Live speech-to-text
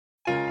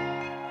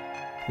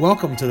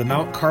Welcome to the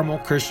Mount Carmel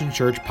Christian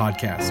Church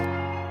podcast.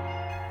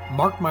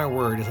 Mark My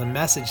Word is a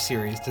message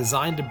series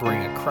designed to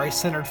bring a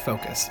Christ-centered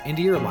focus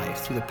into your life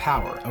through the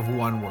power of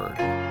one word.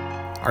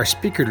 Our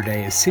speaker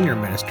today is Senior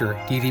Minister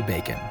Dee Dee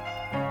Bacon.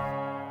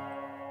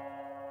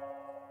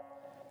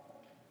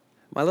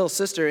 My little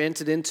sister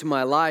entered into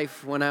my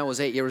life when I was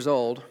 8 years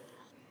old.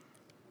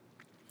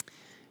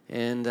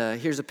 And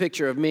here's a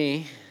picture of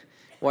me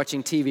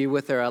watching TV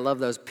with her. I love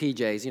those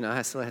PJs. You know,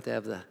 I still have to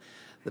have the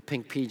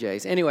pink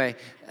PJs. Anyway,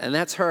 and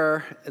that's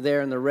her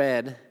there in the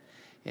red.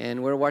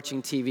 And we're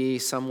watching TV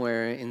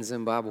somewhere in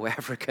Zimbabwe,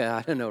 Africa.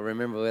 I don't know,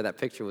 remember where that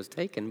picture was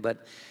taken.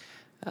 But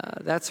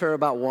that's her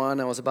about 1.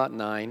 I was about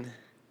 9.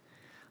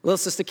 Little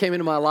sister came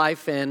into my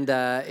life, and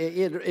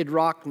it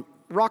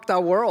rocked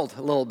our world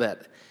a little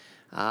bit.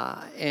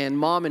 And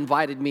Mom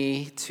invited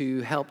me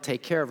to help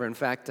take care of her. In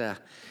fact,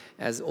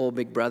 as all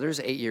big brothers,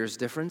 8 years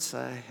difference,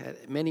 I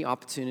had many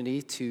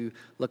opportunity to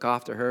look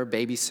after her,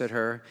 babysit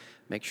her,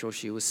 make sure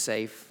she was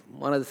safe.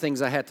 One of the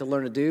things I had to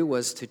learn to do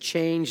was to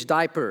change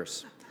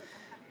diapers.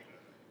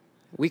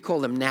 We call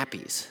them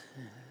nappies.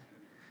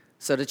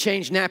 So to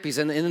change nappies,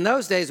 and in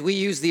those days, we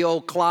used the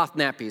old cloth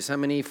nappies. How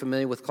many are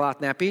familiar with cloth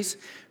nappies?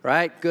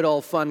 Right? Good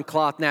old fun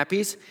cloth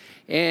nappies.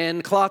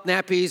 And cloth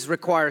nappies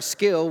require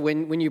skill.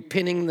 When you're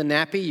pinning the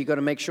nappy, you got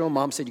to make sure,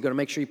 Mom said, you got to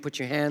make sure you put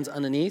your hands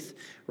underneath,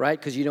 right?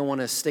 Because you don't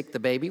want to stick the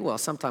baby. Well,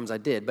 sometimes I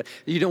did, but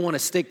you don't want to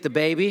stick the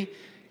baby.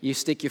 You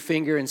stick your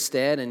finger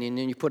instead, and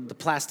then you put the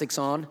plastics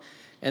on.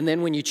 And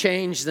then when you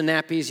change the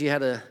nappies, you had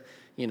to,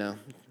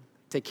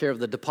 take care of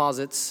the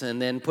deposits and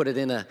then put it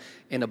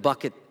in a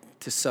bucket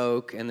to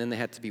soak, and then they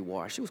had to be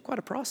washed. It was quite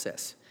a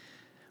process.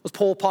 It was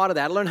whole part of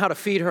that. I learned how to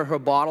feed her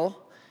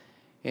bottle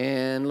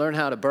and learn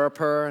how to burp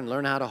her and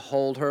learn how to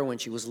hold her when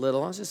she was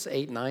little. I was just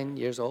 8, 9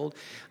 years old.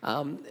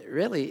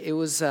 Really, it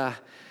was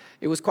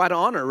quite an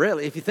honor,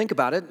 really, if you think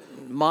about it.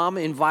 Mom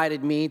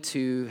invited me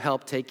to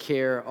help take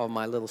care of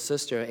my little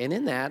sister. And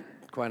in that,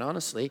 quite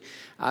honestly,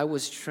 I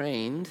was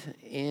trained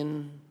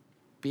in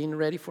being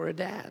ready for a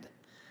dad.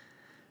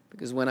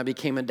 Because when I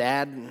became a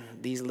dad,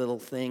 these little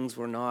things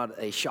were not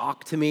a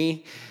shock to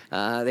me.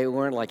 They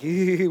weren't like,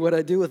 what do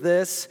I do with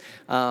this?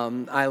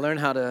 I learned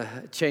how to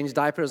change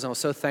diapers. I was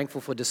so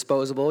thankful for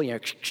disposable.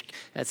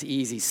 That's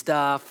easy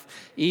stuff,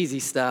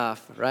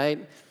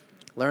 right?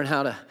 Learn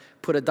how to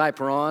put a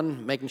diaper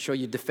on, making sure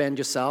you defend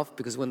yourself,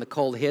 because when the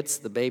cold hits,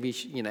 the baby,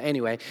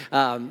 anyway.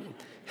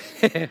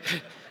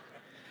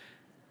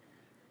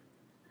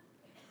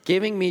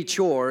 Giving me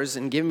chores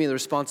and giving me the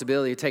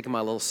responsibility of taking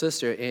my little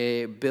sister,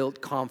 it built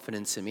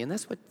confidence in me. And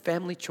that's what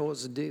family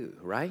chores do,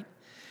 right?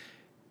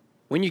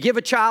 When you give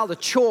a child a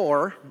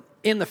chore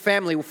in the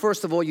family, well,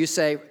 first of all, you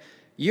say,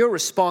 you're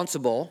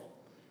responsible.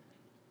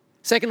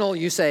 Second of all,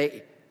 you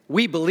say,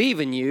 we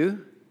believe in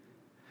you.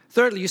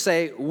 Thirdly, you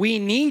say, we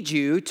need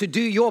you to do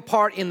your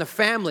part in the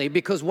family,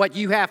 because what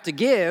you have to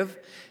give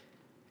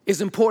is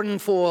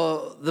important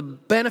for the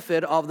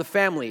benefit of the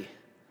family.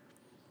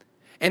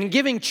 And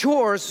giving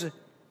chores,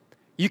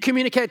 you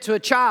communicate to a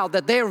child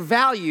that they're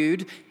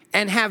valued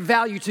and have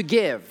value to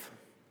give.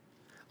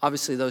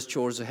 Obviously, those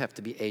chores have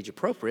to be age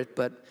appropriate,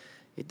 but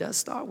it does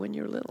start when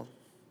you're little.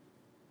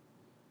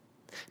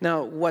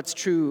 Now, what's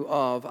true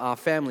of our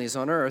families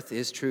on earth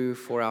is true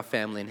for our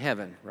family in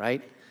heaven,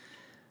 right?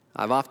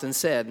 I've often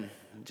said,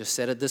 just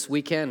said it this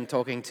weekend,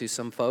 talking to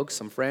some folks,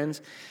 some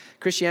friends,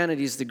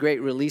 Christianity is the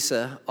great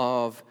releaser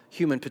of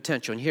human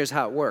potential. And here's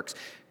how it works.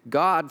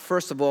 God,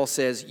 first of all,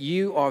 says,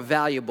 you are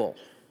valuable.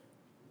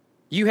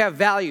 You have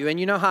value. And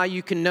you know how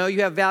you can know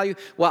you have value?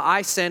 Well,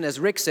 I sent, as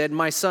Rick said,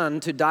 my son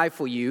to die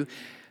for you.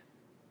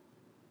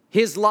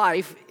 His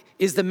life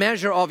is the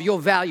measure of your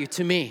value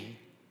to me.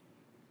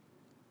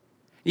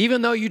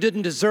 Even though you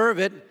didn't deserve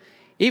it,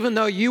 even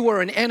though you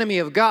were an enemy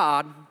of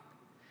God,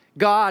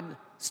 God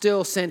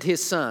still sent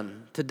his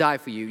son to die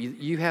for you.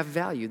 You have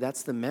value.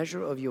 That's the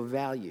measure of your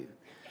value.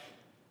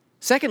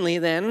 Secondly,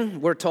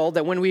 then, we're told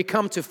that when we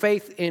come to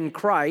faith in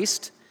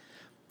Christ,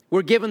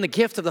 we're given the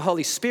gift of the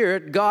Holy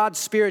Spirit. God's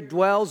Spirit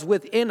dwells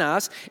within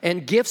us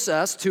and gifts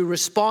us to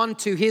respond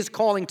to his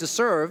calling to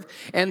serve.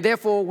 And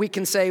therefore, we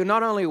can say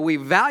not only are we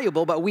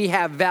valuable, but we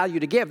have value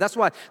to give. That's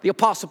why the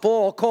Apostle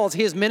Paul calls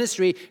his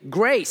ministry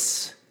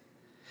grace.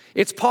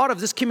 It's part of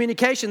this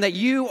communication that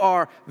you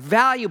are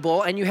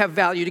valuable and you have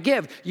value to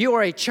give. You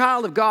are a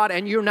child of God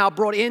and you're now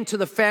brought into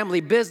the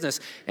family business.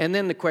 And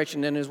then the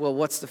question then is, well,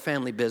 what's the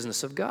family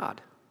business of God?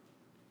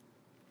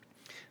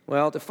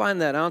 Well, to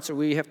find that answer,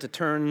 we have to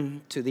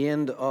turn to the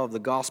end of the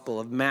Gospel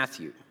of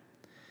Matthew.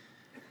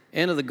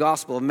 End of the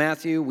Gospel of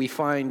Matthew, we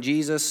find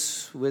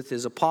Jesus with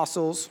his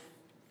apostles.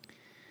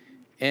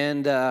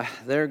 And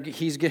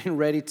he's getting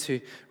ready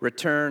to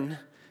return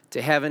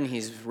to heaven.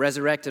 He's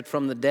resurrected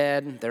from the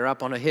dead. They're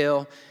up on a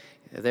hill.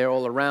 They're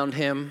all around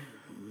him.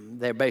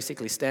 They're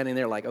basically standing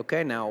there like,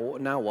 okay, now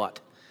what?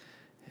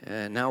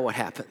 Now what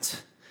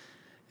happens?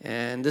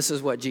 And this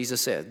is what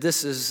Jesus said.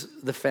 This is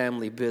the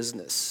family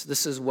business.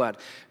 This is what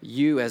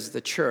you as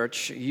the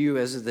church, you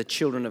as the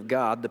children of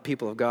God, the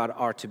people of God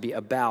are to be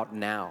about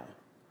now.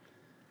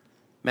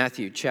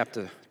 Matthew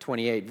chapter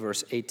 28,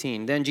 verse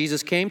 18. Then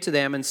Jesus came to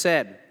them and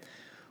said,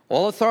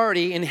 all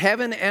authority in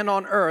heaven and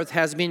on earth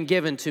has been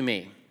given to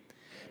me.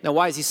 Now,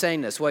 why is he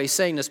saying this? Well, he's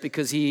saying this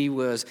because he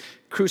was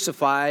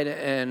crucified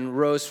and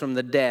rose from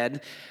the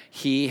dead.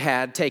 He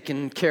had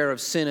taken care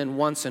of sin and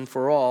once and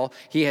for all.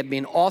 He had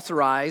been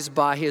authorized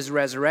by his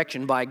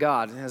resurrection by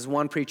God. As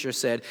one preacher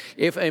said,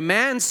 if a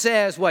man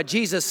says what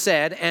Jesus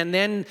said and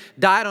then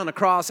died on the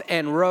cross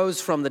and rose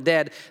from the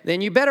dead,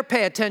 then you better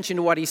pay attention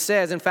to what he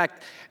says. In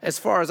fact, as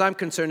far as I'm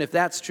concerned, if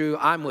that's true,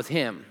 I'm with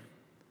him.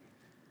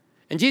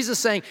 And Jesus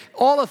is saying,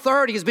 all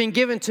authority has been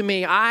given to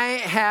me. I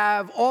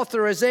have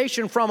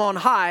authorization from on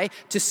high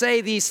to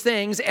say these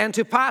things and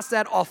to pass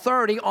that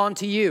authority on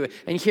to you.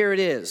 And here it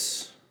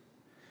is.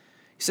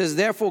 He says,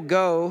 therefore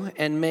go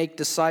and make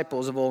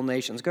disciples of all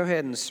nations. Go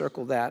ahead and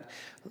circle that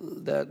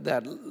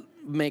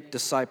make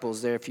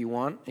disciples there if you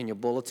want in your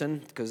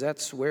bulletin, because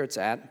that's where it's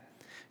at.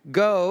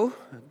 Go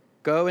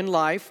in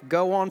life,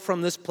 go on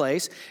from this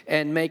place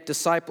and make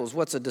disciples.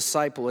 What's a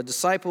disciple? A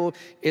disciple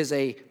is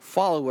a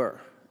follower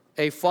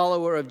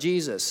of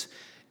Jesus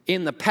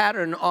in the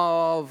pattern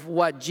of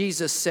what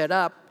Jesus set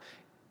up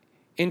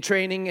in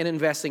training and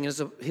investing in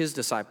his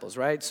disciples,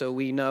 right? So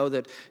we know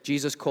that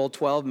Jesus called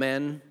 12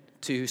 men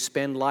to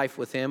spend life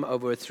with him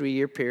over a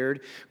 3-year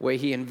period where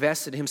he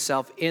invested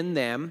himself in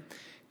them,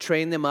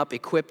 trained them up,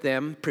 equipped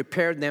them,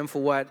 prepared them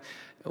for what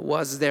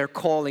was their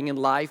calling in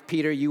life.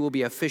 Peter, you will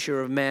be a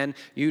fisher of men.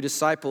 You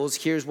disciples,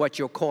 here's what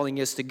your calling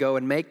is, to go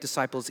and make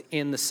disciples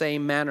in the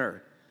same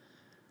manner.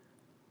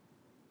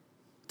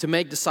 To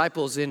make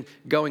disciples in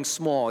going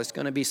small, it's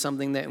going to be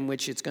something in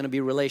which it's going to be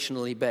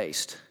relationally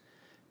based.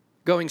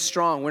 Going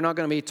strong, we're not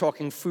going to be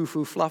talking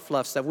foo-foo, fluff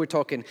stuff. We're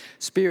talking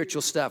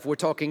spiritual stuff. We're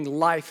talking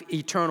life,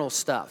 eternal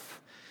stuff.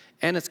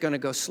 And it's going to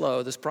go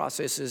slow. This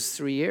process is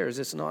 3 years.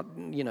 It's not,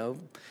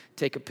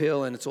 take a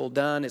pill and it's all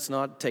done. It's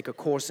not take a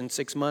course in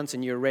 6 months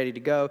and you're ready to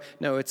go.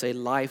 No, it's a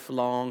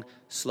lifelong,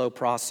 slow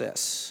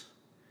process.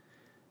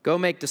 Go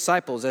make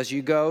disciples. As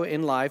you go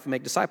in life,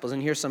 make disciples.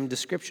 And here's some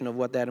description of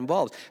what that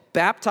involves.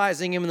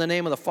 Baptizing him in the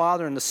name of the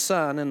Father and the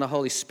Son and the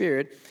Holy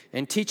Spirit,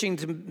 and teaching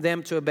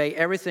them to obey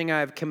everything I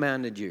have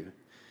commanded you.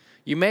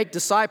 You make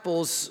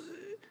disciples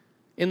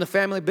in the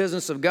family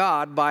business of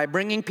God by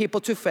bringing people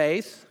to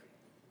faith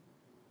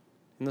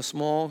in the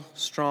small,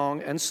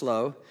 strong, and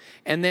slow,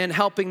 and then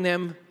helping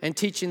them and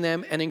teaching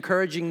them and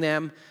encouraging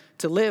them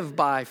to live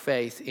by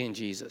faith in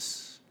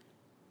Jesus.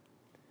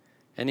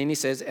 And then he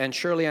says, and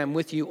surely I'm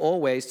with you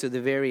always to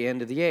the very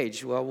end of the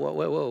age. Well,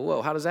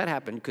 whoa. How does that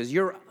happen? Because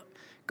you're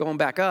going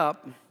back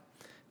up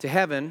to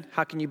heaven.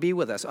 How can you be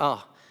with us?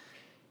 Oh,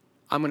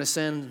 I'm going to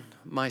send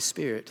my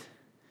Spirit.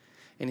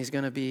 And he's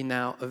going to be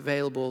now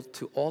available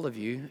to all of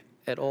you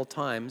at all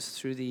times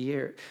through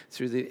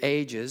the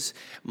ages.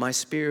 My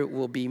Spirit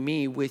will be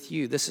me with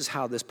you. This is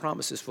how this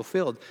promise is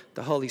fulfilled.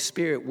 The Holy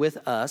Spirit with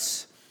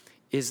us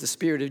is the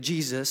Spirit of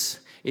Jesus.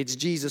 It's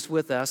Jesus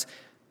with us,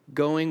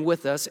 going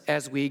with us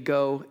as we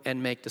go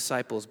and make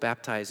disciples,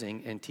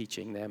 baptizing and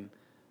teaching them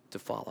to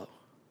follow.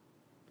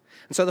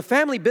 And so the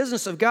family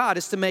business of God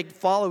is to make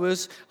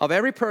followers of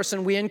every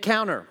person we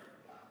encounter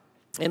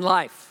in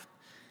life.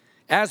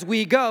 As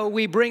we go,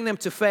 we bring them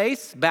to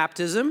faith,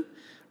 baptism,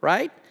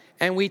 right?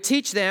 And we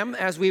teach them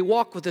as we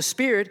walk with the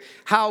Spirit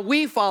how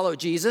we follow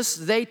Jesus.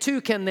 They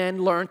too can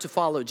then learn to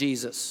follow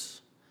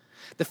Jesus.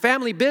 The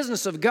family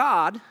business of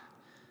God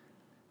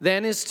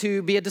then is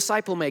to be a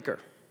disciple maker.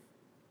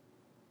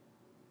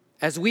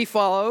 As we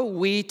follow,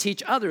 we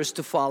teach others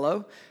to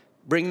follow,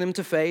 bring them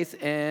to faith,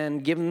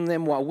 and give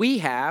them what we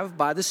have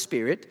by the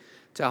Spirit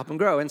to help them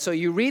grow. And so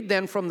you read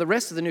then from the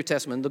rest of the New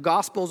Testament. The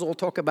Gospels all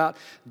talk about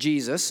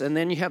Jesus, and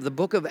then you have the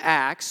book of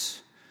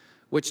Acts,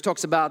 which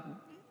talks about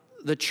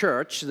the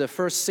church. The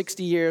first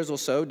 60 years or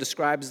so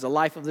describes the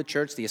life of the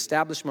church, the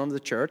establishment of the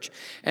church.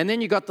 And then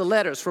you got the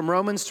letters from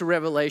Romans to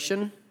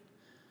Revelation,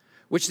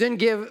 which then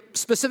give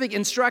specific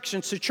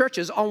instructions to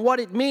churches on what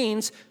it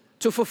means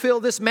to fulfill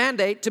this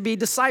mandate to be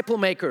disciple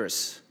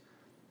makers.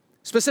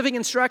 Specific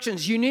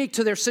instructions unique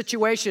to their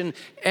situation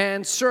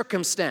and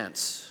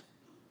circumstance.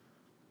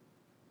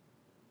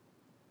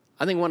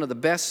 I think one of the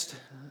best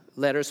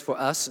letters for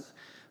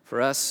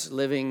us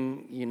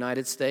living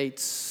United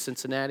States,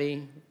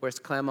 Cincinnati,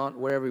 West Claremont,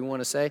 wherever you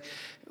want to say,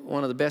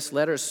 one of the best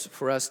letters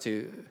for us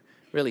to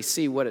really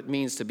see what it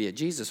means to be a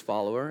Jesus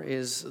follower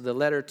is the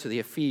letter to the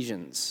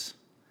Ephesians.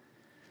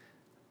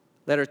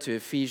 Letter to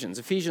Ephesians.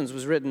 Ephesians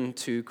was written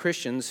to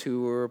Christians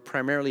who were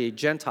primarily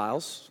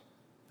Gentiles.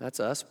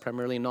 That's us,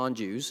 primarily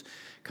non-Jews,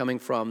 coming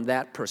from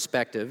that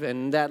perspective.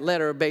 And that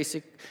letter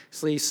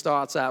basically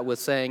starts out with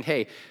saying,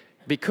 hey,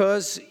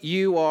 because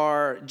you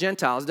are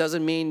Gentiles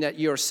doesn't mean that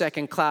you're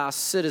second-class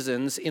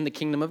citizens in the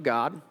kingdom of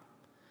God.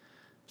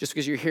 Just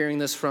because you're hearing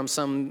this from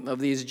some of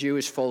these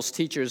Jewish false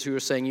teachers who are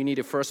saying you need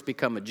to first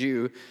become a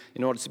Jew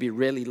in order to be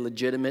really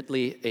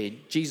legitimately a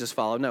Jesus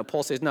follower. No,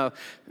 Paul says, no,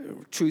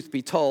 truth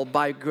be told,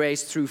 by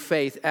grace through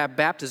faith at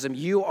baptism,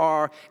 you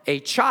are a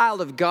child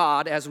of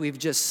God, as we've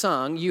just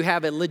sung. You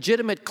have a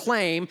legitimate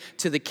claim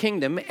to the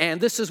kingdom, and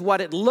this is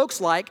what it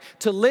looks like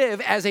to live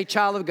as a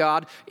child of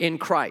God in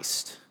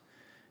Christ.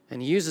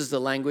 And he uses the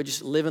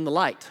language, live in the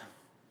light.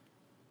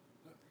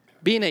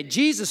 Being a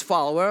Jesus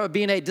follower,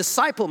 being a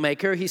disciple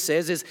maker, he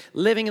says, is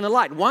living in the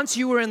light. Once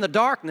you were in the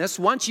darkness,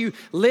 once you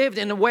lived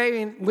in a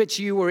way in which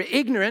you were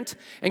ignorant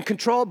and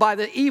controlled by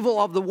the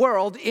evil of the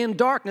world in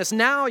darkness,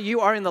 now you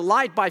are in the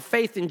light by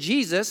faith in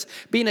Jesus,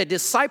 being a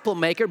disciple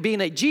maker,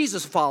 being a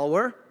Jesus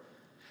follower.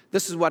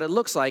 This is what it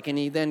looks like. And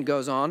he then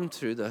goes on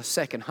through the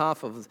second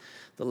half of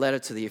the letter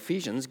to the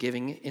Ephesians,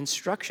 giving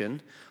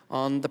instruction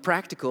on the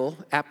practical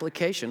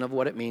application of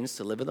what it means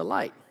to live in the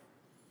light.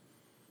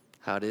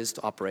 How it is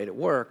to operate at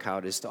work, how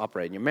it is to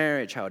operate in your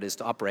marriage, how it is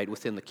to operate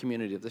within the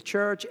community of the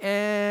church.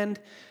 And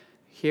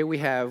here we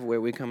have where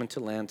we come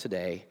into land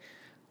today,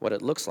 what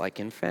it looks like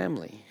in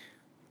family.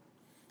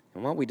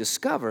 And what we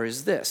discover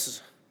is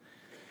this.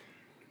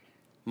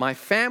 My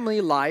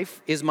family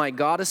life is my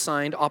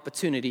God-assigned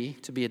opportunity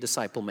to be a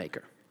disciple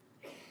maker.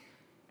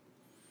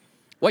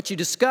 What you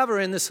discover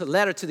in this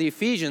letter to the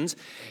Ephesians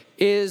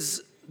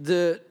is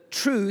the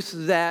truth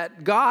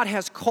that God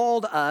has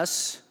called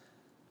us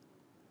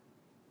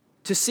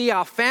to see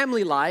our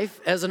family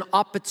life as an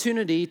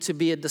opportunity to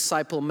be a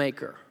disciple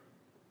maker.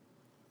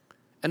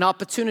 An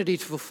opportunity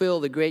to fulfill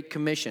the Great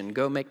Commission,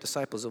 go make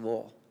disciples of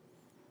all.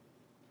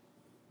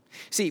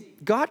 See,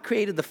 God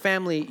created the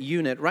family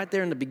unit right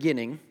there in the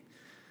beginning.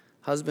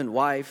 Husband,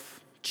 wife,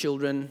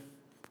 children,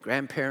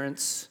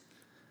 grandparents,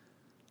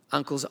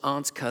 uncles,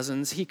 aunts,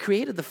 cousins. He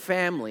created the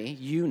family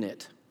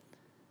unit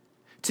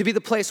to be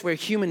the place where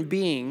human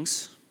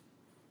beings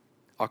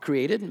are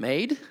created,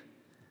 made,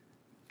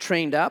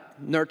 trained up,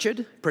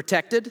 nurtured,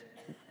 protected,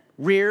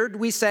 reared,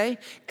 we say,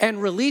 and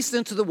released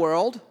into the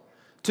world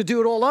to do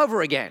it all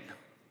over again.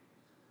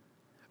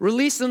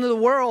 Released into the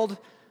world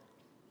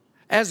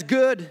as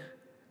good,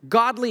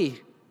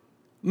 godly,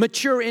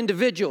 mature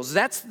individuals.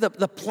 That's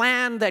the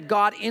plan that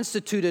God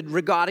instituted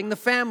regarding the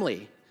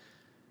family.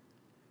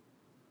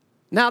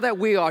 Now that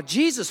we are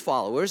Jesus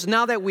followers,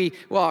 now that we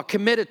are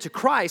committed to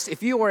Christ,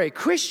 if you are a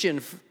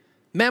Christian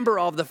member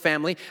of the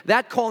family,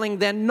 that calling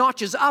then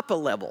notches up a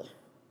level.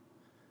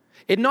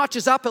 It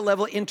notches up a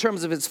level in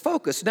terms of its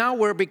focus. Now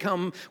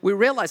we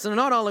realize that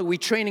not only are we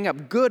training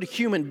up good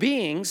human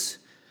beings,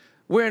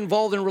 we're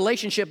involved in a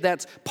relationship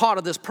that's part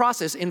of this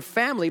process in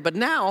family, but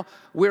now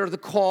we're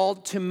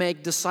called to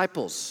make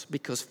disciples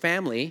because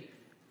family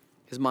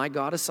is my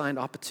God-assigned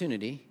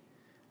opportunity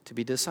to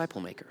be a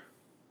disciple maker.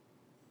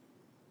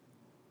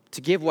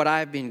 To give what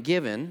I've been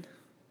given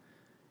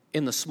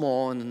in the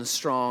small and in the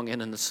strong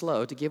and in the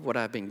slow, to give what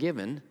I've been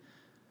given,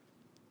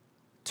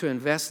 to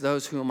invest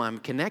those whom I'm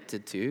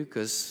connected to,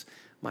 because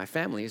my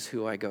family is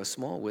who I go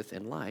small with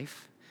in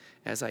life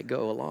as I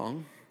go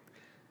along,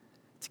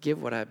 to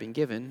give what I've been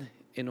given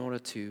in order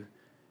to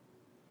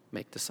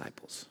make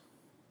disciples.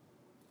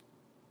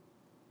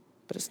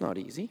 But it's not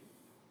easy.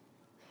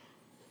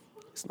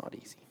 It's not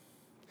easy.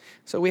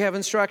 So we have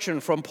instruction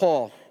from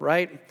Paul,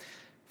 right?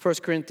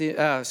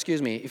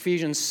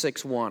 Ephesians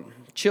 6:1.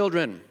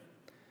 Children,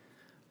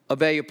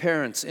 obey your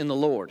parents in the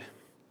Lord,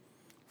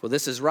 for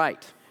this is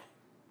right.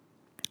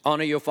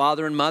 Honor your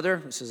father and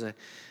mother. This is a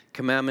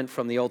commandment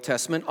from the Old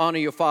Testament. Honor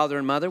your father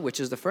and mother,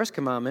 which is the first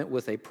commandment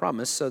with a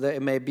promise, so that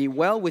it may be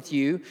well with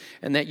you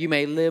and that you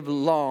may live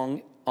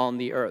long on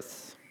the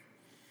earth.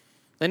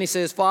 Then he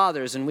says,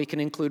 fathers, and we can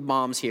include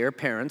moms here,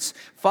 parents.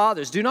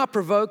 Fathers, do not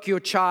provoke your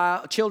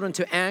children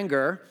to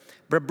anger,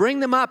 but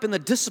bring them up in the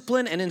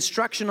discipline and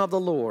instruction of the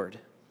Lord.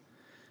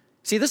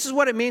 See, this is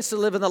what it means to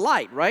live in the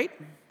light, right?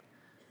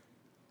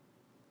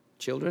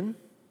 Children,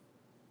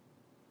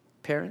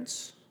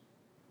 parents.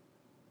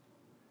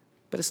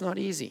 But it's not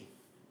easy.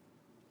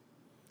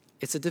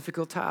 It's a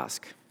difficult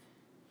task.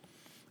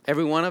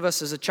 Every one of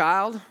us is a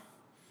child.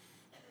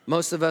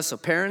 Most of us are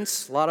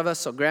parents. A lot of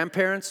us are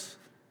grandparents.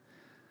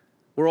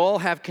 We all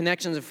have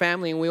connections in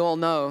family, and we all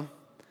know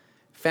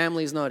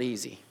family is not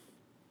easy.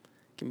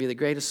 It can be the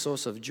greatest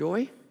source of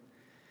joy,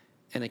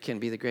 and it can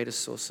be the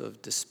greatest source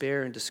of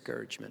despair and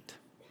discouragement.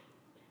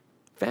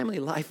 Family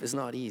life is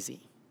not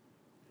easy.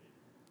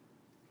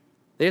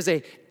 There's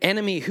an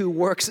enemy who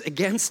works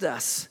against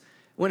us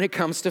when it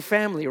comes to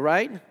family,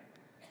 right?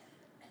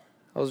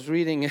 I was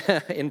reading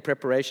in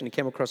preparation and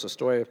came across a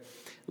story of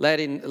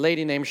a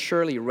lady named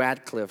Shirley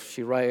Radcliffe.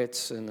 She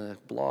writes in a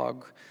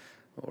blog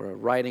or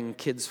Writing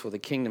Kids for the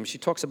Kingdom. She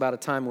talks about a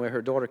time where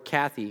her daughter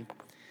Kathy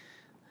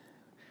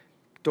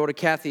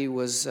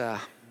was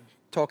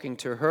talking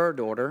to her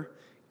daughter,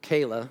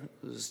 Kayla,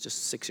 who was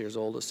just 6 years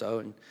old or so,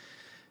 and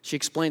she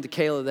explained to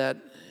Kayla that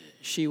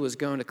she was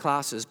going to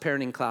classes,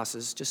 parenting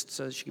classes, just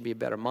so she could be a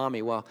better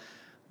mommy. Well,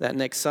 that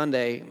next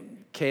Sunday,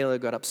 Kayla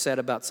got upset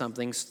about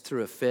something,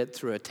 threw a fit,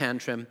 threw a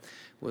tantrum,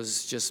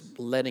 was just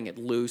letting it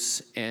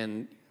loose,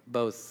 and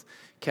both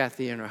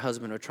Kathy and her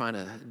husband are trying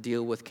to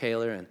deal with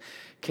Kayla, and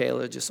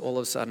Kayla just all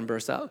of a sudden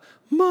bursts out,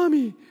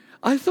 "Mommy,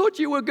 I thought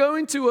you were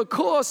going to a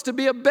course to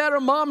be a better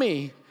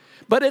mommy,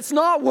 but it's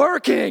not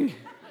working."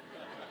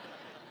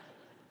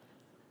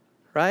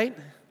 Right?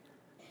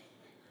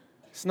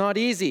 It's not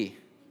easy.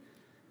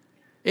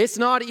 It's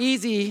not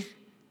easy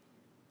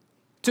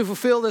to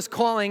fulfill this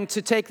calling,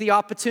 to take the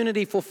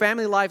opportunity for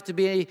family life to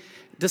be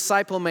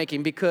disciple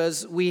making,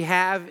 because we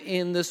have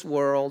in this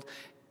world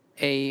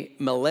a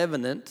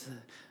malevolent,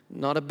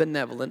 not a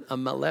benevolent, a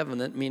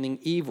malevolent, meaning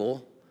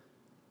evil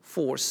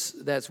force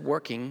that's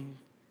working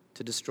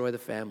to destroy the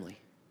family,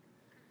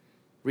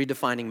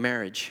 redefining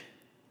marriage,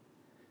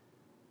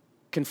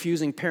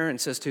 confusing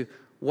parents as to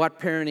what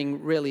parenting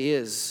really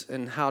is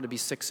and how to be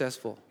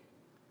successful.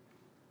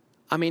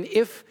 I mean,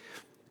 if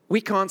we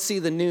can't see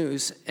the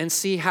news and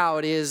see how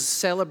it is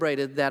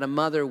celebrated that a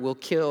mother will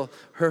kill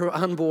her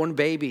unborn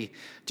baby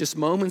just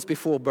moments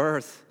before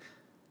birth,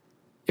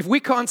 if we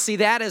can't see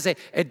that as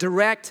a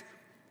direct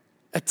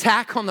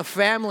attack on the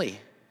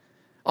family,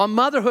 on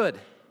motherhood,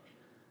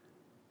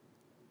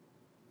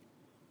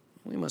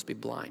 we must be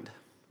blind.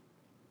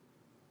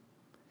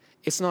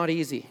 It's not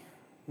easy.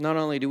 Not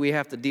only do we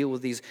have to deal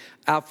with these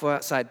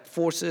outside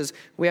forces,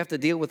 we have to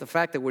deal with the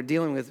fact that we're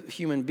dealing with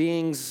human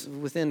beings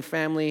within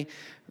family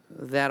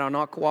that are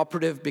not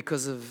cooperative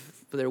because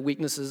of their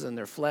weaknesses and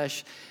their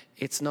flesh.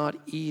 It's not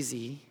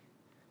easy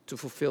to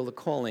fulfill the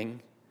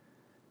calling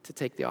to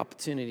take the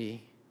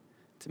opportunity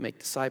to make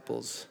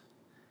disciples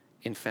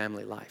in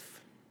family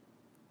life.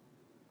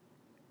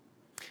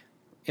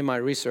 In my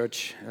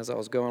research, as I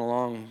was going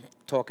along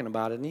talking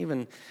about it, and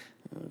even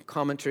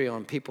commentary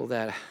on people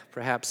that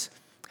perhaps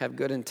have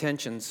good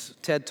intentions,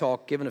 TED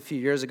Talk given a few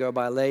years ago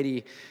by a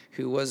lady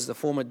who was the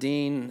former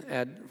dean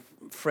at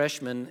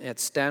freshman at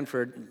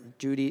Stanford,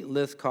 Judy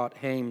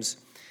Lythcott-Hames.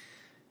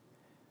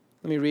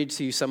 Let me read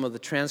to you some of the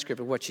transcript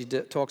of what she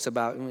talks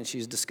about when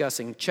she's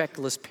discussing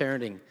checklist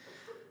parenting,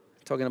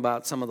 talking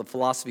about some of the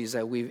philosophies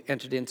that we've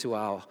entered into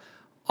our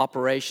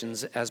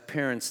operations as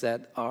parents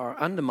that are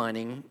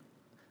undermining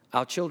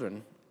our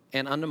children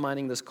and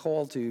undermining this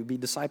call to be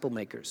disciple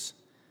makers.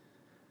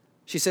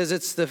 She says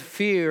it's this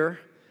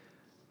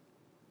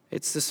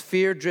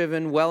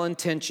fear-driven,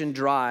 well-intentioned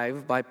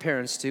drive by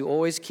parents to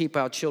always keep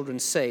our children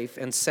safe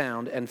and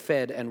sound and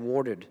fed and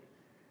watered.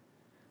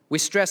 We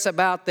stress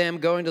about them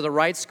going to the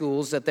right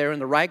schools, that they're in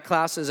the right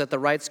classes at the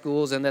right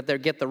schools, and that they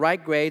get the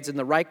right grades in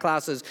the right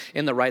classes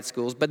in the right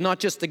schools. But not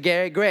just the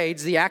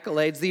grades, the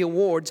accolades, the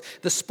awards,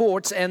 the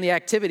sports, and the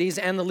activities,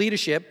 and the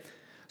leadership,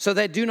 so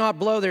they do not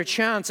blow their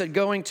chance at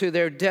going to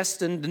their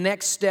destined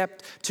next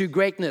step to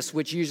greatness,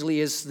 which usually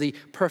is the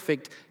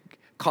perfect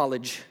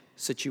college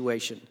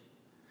situation.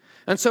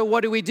 And so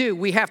what do?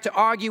 We have to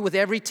argue with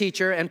every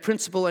teacher and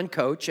principal and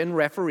coach and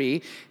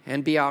referee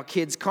and be our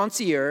kids'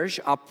 concierge,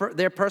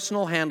 their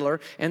personal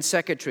handler and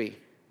secretary.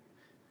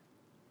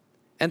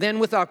 And then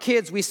with our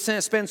kids, we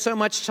spend so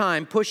much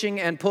time pushing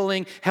and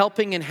pulling,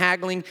 helping and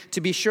haggling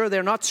to be sure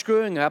they're not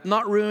screwing up,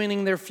 not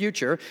ruining their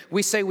future.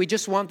 We say we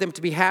just want them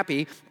to be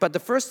happy. But the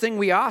first thing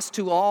we ask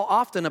too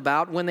often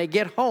about when they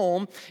get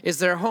home is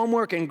their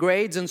homework and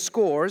grades and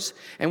scores.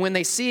 And when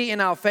they see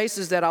in our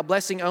faces that our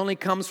blessing only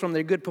comes from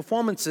their good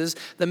performances,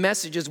 the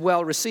message is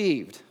well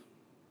received.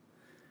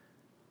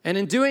 And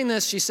in doing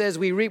this, she says,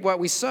 we reap what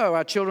we sow.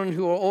 Our children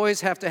who will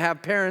always have to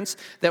have parents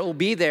that will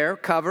be there,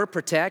 cover,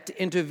 protect,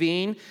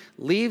 intervene,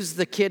 leaves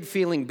the kid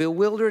feeling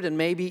bewildered and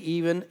maybe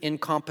even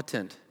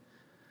incompetent.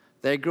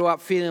 They grow up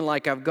feeling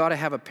like I've got to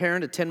have a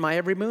parent attend my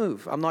every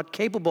move. I'm not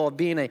capable of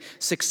being a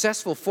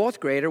successful fourth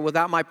grader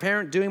without my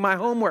parent doing my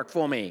homework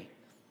for me.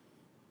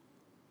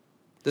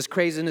 This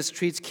craziness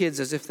treats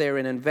kids as if they're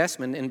an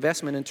investment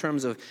in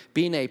terms of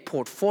being a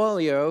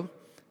portfolio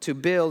to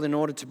build in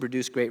order to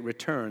produce great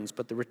returns.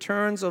 But the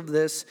returns of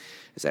this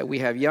is that we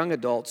have young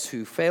adults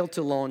who fail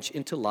to launch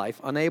into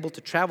life, unable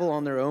to travel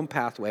on their own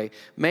pathway,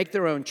 make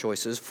their own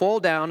choices, fall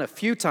down a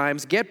few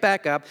times, get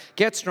back up,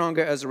 get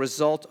stronger as a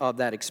result of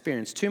that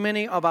experience. Too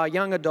many of our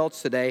young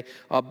adults today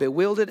are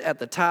bewildered at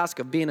the task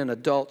of being an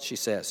adult, she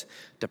says.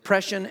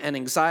 Depression and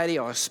anxiety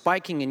are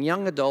spiking in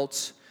young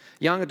adult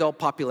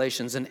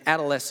populations and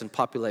adolescent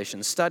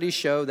populations. Studies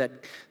show that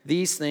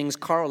these things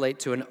correlate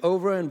to an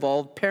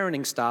over-involved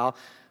parenting style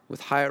with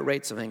higher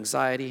rates of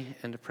anxiety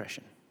and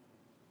depression.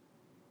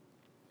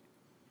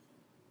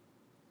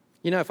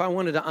 You know, if I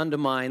wanted to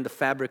undermine the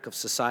fabric of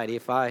society,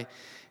 if I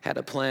had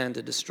a plan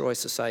to destroy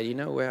society, you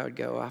know where I'd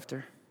go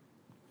after?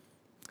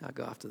 I'd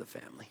go after the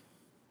family.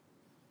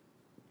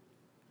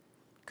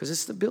 Because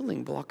it's the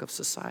building block of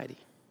society.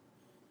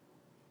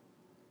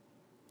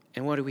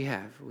 And what do? We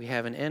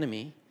have an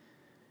enemy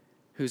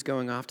who's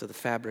going after the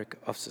fabric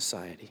of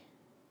society.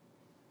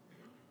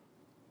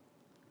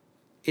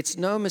 It's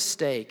no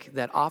mistake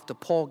that after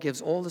Paul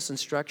gives all this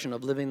instruction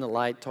of living the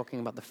light,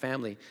 talking about the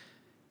family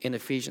in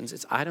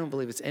Ephesians, I don't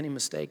believe it's any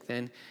mistake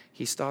then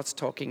he starts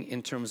talking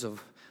in terms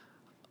of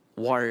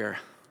warrior.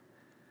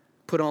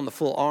 Put on the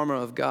full armor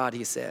of God,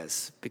 he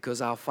says,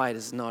 because our fight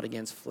is not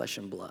against flesh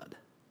and blood.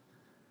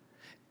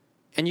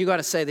 And you got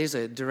to say there's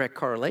a direct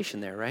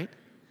correlation there, right?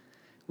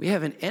 We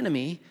have an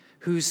enemy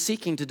who's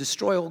seeking to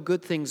destroy all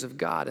good things of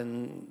God,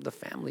 and the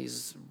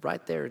family's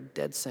right there,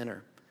 dead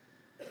center.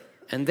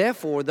 And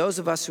therefore, those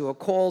of us who are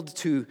called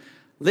to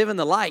live in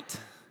the light,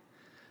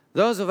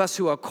 those of us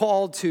who are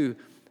called to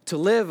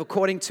live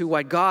according to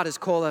what God has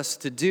called us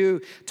to do,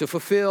 to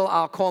fulfill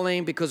our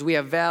calling because we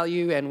have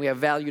value and we have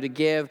value to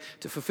give,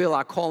 to fulfill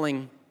our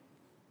calling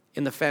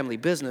in the family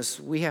business,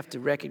 we have to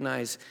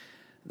recognize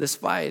this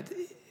fight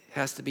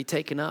has to be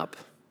taken up.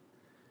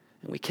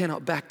 And we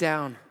cannot back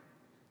down.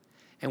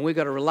 And we've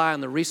got to rely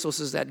on the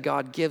resources that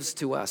God gives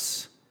to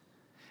us.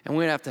 And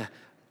we're going to have to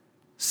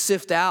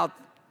sift out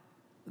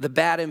the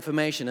bad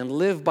information and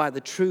live by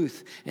the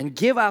truth and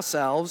give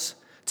ourselves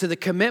to the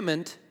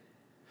commitment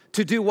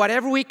to do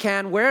whatever we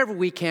can, wherever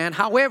we can,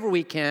 however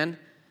we can,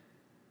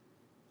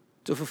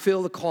 to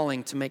fulfill the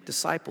calling to make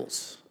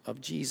disciples of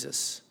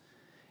Jesus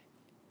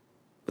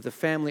with the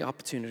family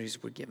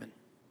opportunities we're given.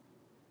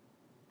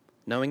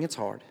 Knowing it's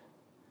hard.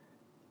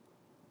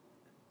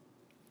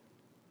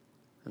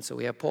 And so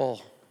we have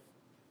Paul.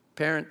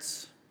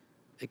 Parents,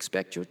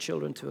 expect your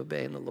children to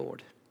obey in the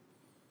Lord.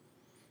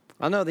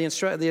 I know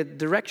the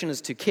direction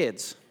is to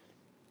kids,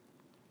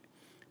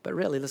 but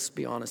really, let's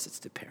be honest, it's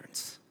to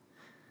parents.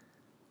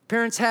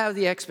 Parents have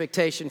the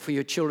expectation for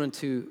your children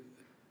to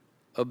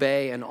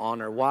obey and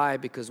honor. Why?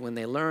 Because when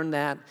they learn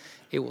that,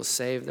 it will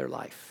save their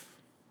life.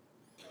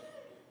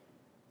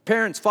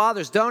 Parents,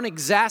 fathers, don't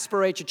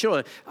exasperate your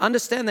children.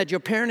 Understand that your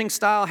parenting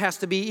style has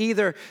to be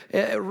either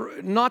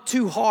not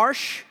too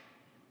harsh,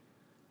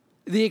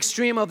 the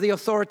extreme of the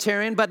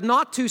authoritarian, but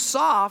not too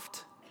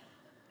soft,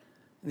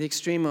 the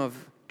extreme of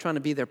trying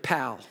to be their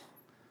pal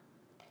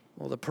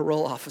or the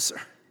parole officer.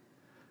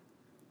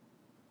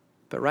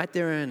 But right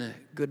there in a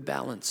good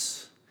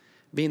balance,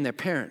 being their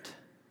parent,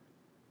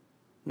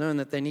 knowing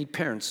that they need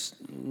parents,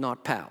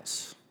 not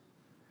pals,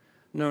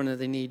 knowing that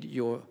they need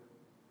your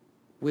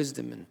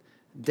wisdom and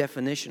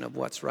definition of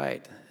what's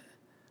right,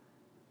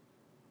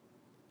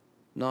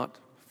 not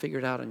figure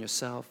it out on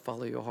yourself,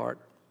 follow your heart,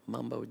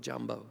 mumbo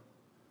jumbo.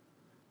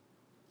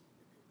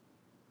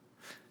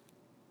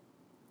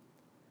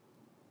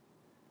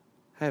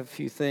 I have a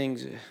few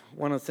things.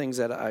 One of the things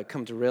that I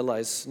come to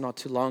realize not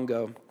too long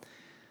ago,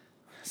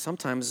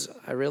 sometimes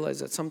I realize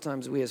that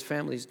sometimes we as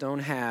families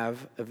don't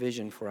have a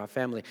vision for our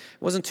family. It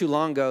wasn't too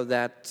long ago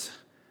that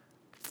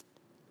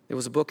there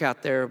was a book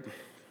out there,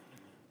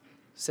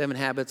 7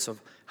 Habits of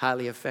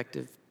Highly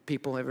Effective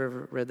People. Have you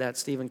ever read that?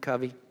 Stephen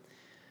Covey.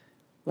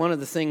 One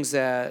of the things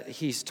that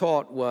he's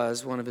taught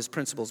was one of his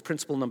principles.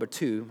 Principle number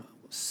 2,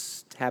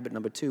 habit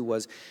number 2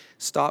 was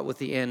start with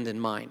the end in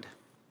mind.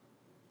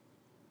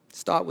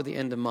 Start with the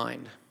end in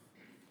mind.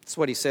 That's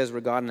what he says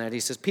regarding that.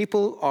 He says,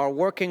 people are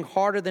working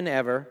harder than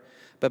ever,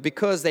 but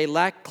because they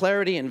lack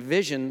clarity and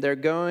vision,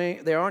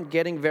 they aren't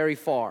getting very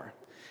far.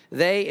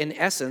 They, in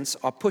essence,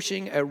 are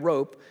pushing a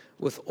rope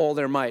with all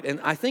their might. And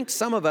I think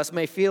some of us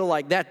may feel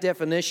like that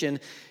definition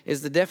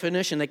is the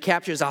definition that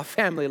captures our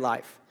family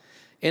life.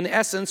 In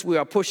essence, we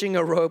are pushing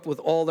a rope with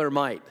all their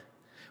might.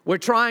 We're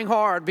trying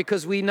hard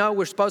because we know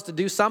we're supposed to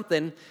do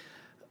something,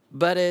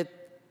 but it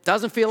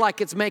doesn't feel like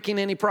it's making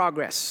any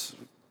progress.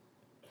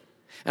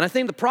 And I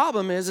think the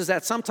problem is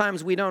that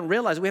sometimes we don't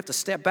realize we have to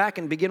step back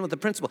and begin with the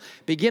principle.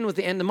 Begin with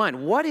the end in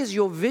mind. What is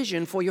your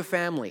vision for your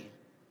family?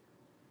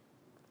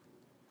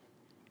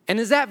 And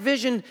is that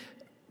vision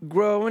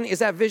growing? Is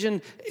that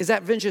vision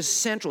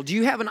central? Do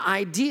you have an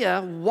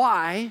idea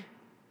why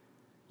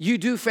you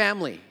do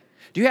family?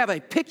 Do you have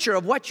a picture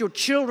of what you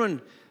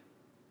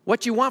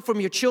want from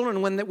your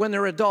children when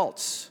they're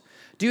adults?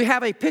 Do you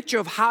have a picture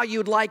of how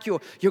you'd like your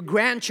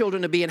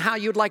grandchildren to be and how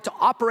you'd like to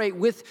operate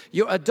with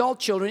your adult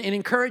children in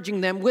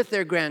encouraging them with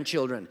their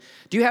grandchildren?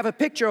 Do you have a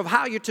picture of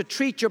how you're to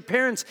treat your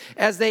parents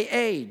as they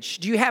age?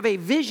 Do you have a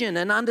vision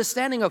and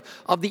understanding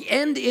of the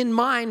end in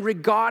mind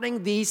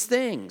regarding these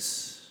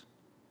things?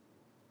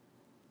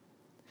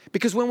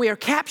 Because when we are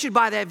captured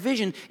by that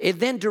vision, it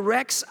then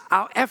directs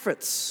our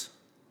efforts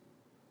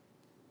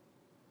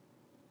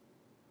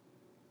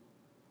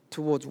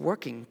towards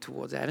working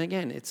towards that. And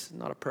again, it's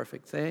not a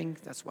perfect thing.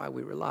 That's why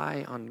we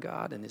rely on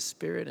God and His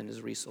Spirit and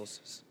His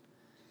resources.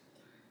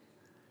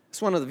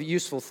 It's one of the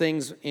useful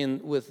things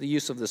with the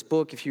use of this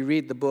book. If you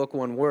read the book,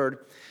 One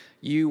Word,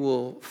 you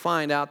will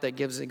find out that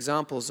gives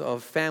examples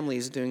of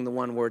families doing the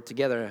one word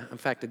together. In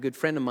fact, a good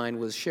friend of mine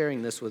was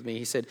sharing this with me.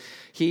 He said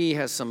he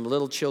has some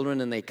little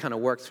children and they kind of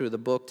work through the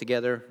book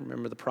together.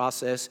 Remember the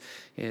process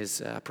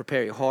is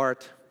prepare your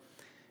heart.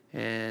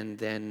 And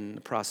then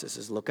the process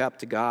is look up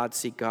to God,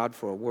 seek God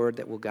for a word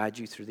that will guide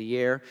you through the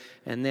year.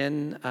 And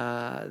then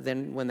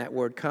when that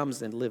word comes,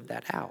 then live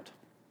that out.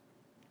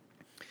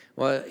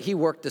 Well, he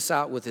worked this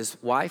out with his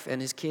wife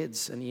and his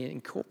kids, and he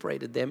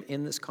incorporated them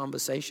in this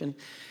conversation.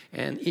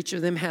 And each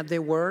of them had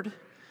their word,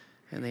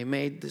 and they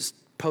made this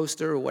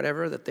poster or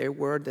whatever, that their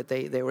word that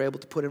they were able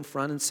to put in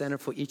front and center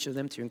for each of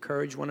them to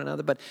encourage one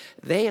another. But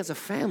they as a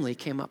family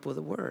came up with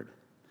a word.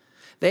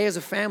 They as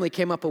a family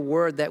came up with a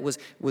word that was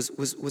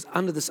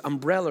under this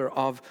umbrella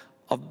of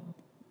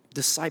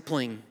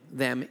discipling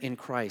them in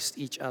Christ,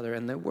 each other.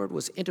 And the word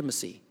was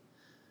intimacy.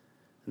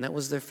 And that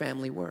was their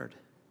family word.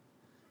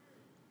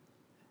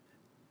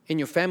 In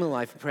your family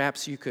life,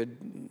 perhaps you could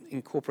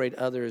incorporate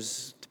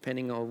others,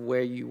 depending on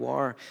where you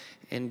are,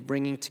 and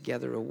bringing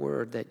together a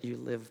word that you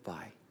live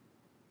by.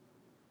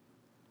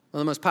 One of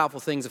the most powerful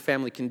things a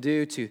family can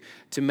do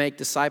to make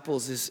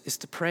disciples is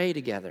to pray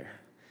together.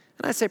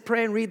 And I say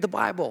pray and read the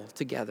Bible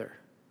together.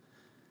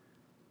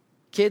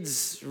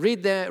 Kids,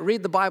 read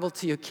the Bible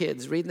to your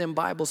kids. Read them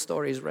Bible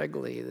stories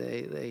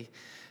regularly.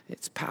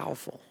 It's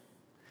powerful.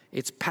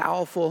 It's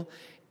powerful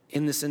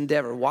in this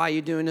endeavor. Why are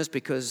you doing this?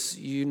 Because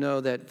you know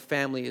that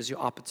family is your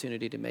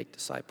opportunity to make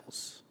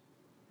disciples.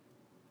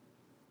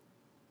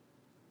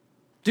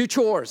 Do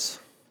chores.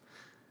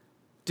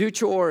 Do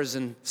chores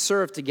and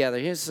serve together.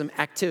 Here's some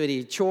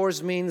activity.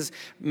 Chores means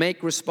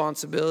make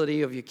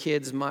responsibility of your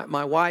kids.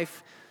 My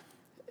wife,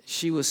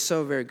 she was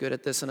so very good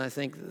at this, and I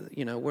think,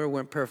 we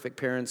weren't perfect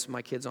parents.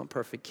 My kids aren't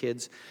perfect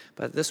kids.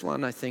 But this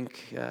one, I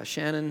think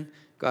Shannon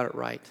got it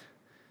right.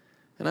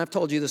 And I've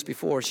told you this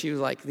before. She was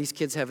like, these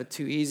kids have it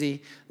too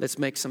easy. Let's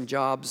make some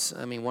jobs.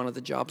 I mean, one of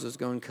the jobs was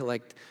go and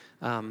collect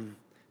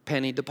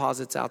penny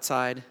deposits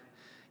outside,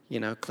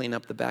 clean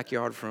up the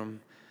backyard from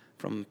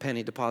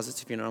penny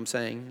deposits, if you know what I'm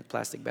saying,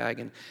 plastic bag.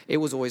 And it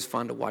was always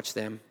fun to watch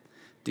them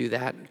do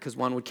that because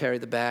one would carry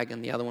the bag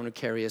and the other one would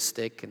carry a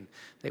stick, and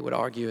they would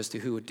argue as to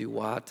who would do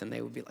what, and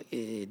they would be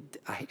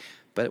like,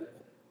 but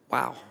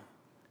wow.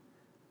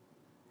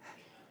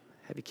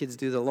 Have your kids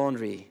do the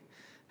laundry.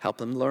 Help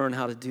them learn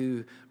how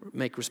to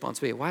make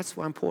responsibility. Why it's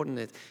so important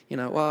that,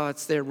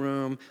 it's their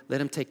room. Let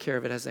them take care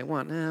of it as they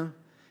want. No,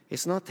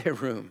 it's not their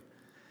room.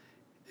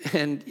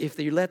 And if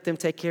you let them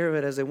take care of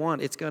it as they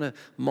want, it's going to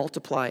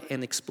multiply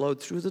and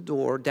explode through the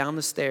door, down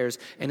the stairs,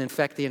 and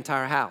infect the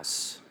entire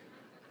house.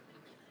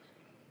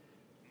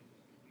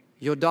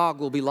 Your dog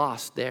will be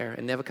lost there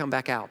and never come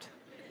back out.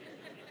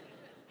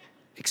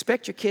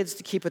 Expect your kids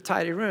to keep a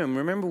tidy room.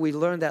 Remember, we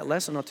learned that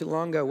lesson not too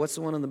long ago. What's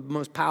one of the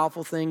most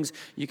powerful things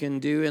you can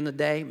do in the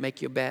day?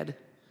 Make your bed.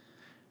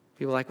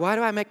 People are like, why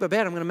do I make my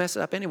bed? I'm going to mess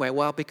it up anyway.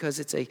 Well, because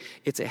it's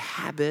a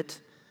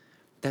habit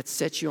that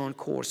sets you on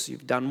course.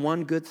 You've done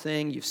one good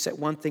thing. You've set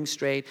one thing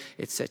straight.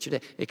 It sets your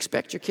day.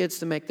 Expect your kids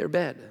to make their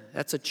bed.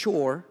 That's a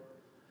chore.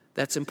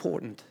 That's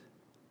important.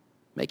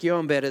 Make your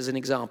own bed as an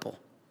example.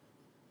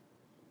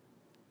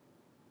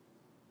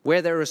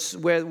 Where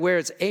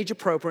it's age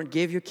appropriate,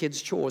 give your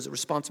kids chores, a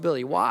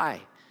responsibility. Why?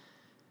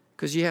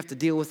 Because you have to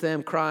deal with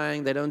them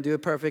crying, they don't do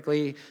it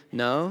perfectly.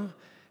 No,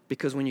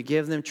 because when you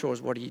give them chores,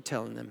 what are you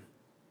telling them?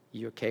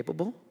 You're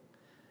capable,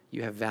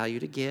 you have value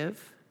to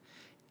give,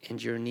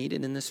 and you're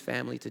needed in this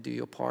family to do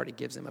your part. It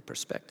gives them a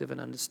perspective and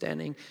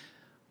understanding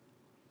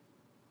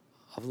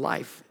of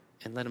life,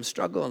 and let them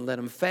struggle and let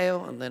them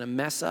fail and let them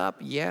mess up,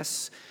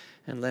 yes,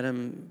 and let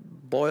them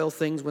boil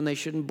things when they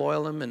shouldn't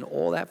boil them and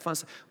all that fun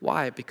stuff.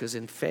 Why? Because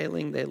in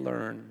failing, they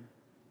learn.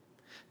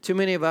 Too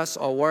many of us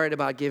are worried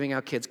about giving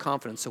our kids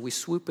confidence, so we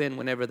swoop in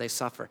whenever they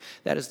suffer.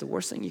 That is the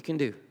worst thing you can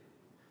do.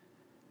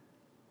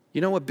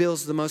 You know what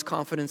builds the most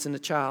confidence in a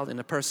child, in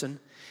a person?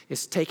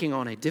 Is taking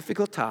on a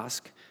difficult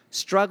task,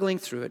 struggling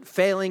through it,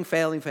 failing,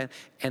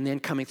 and then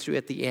coming through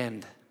at the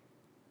end.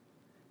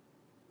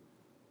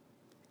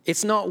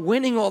 It's not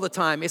winning all the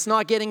time. It's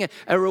not getting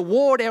a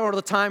reward all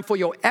the time for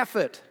your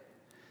effort.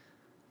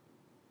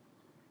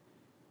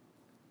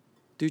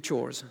 Do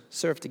chores,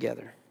 serve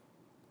together.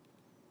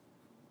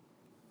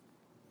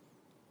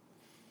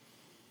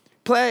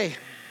 Play.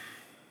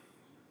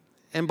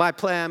 And by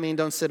play, I mean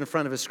don't sit in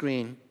front of a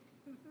screen.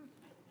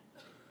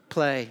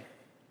 Play.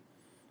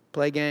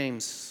 Play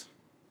games.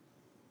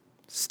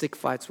 Stick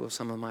fights were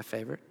some of my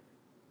favorite.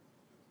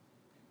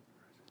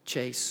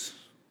 Chase.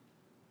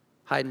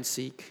 Hide and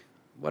seek.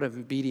 What an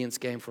obedience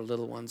game for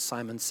little ones,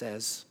 Simon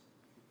says.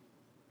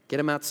 Get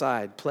them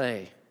outside,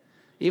 play.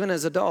 Even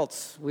as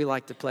adults, we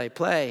like to play.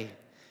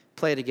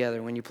 Play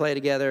together. When you play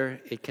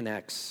together, it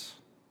connects.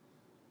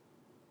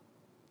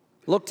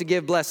 Look to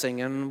give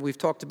blessing, and we've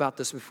talked about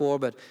this before,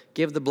 but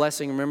give the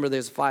blessing. Remember,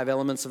 there's 5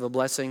 elements of a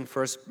blessing.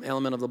 First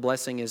element of the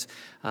blessing is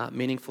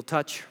meaningful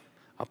touch,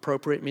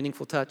 appropriate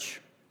meaningful touch.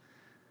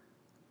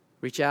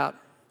 Reach out,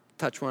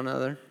 touch one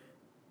another.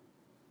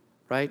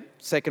 Right?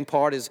 Second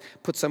part is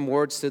put some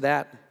words to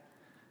that.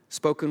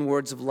 Spoken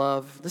words of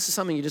love. This is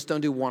something you just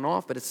don't do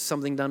one-off, but it's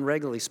something done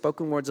regularly.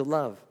 Spoken words of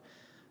love.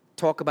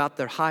 Talk about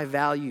their high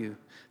value.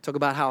 Talk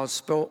about how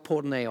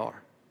important they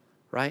are.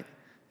 Right?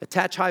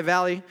 Attach high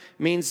value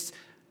means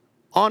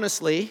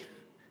honestly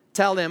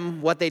tell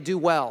them what they do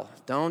well.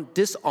 Don't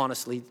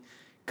dishonestly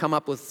come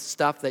up with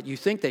stuff that you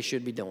think they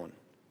should be doing.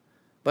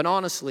 But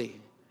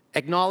honestly,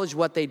 acknowledge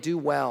what they do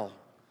well.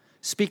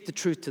 Speak the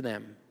truth to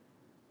them.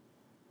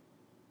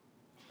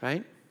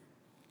 Right?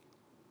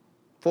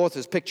 Fourth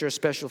is picture a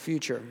special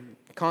future.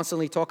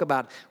 Constantly talk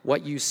about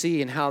what you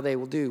see and how they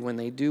will do. When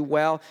they do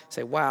well,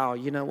 say, wow,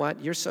 you know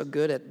what? You're so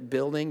good at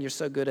building. You're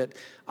so good at,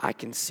 I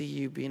can see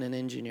you being an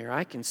engineer.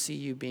 I can see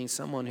you being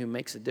someone who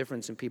makes a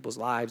difference in people's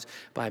lives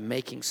by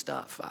making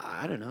stuff.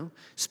 I don't know.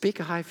 Speak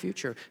a high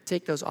future.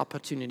 Take those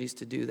opportunities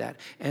to do that.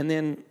 And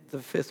then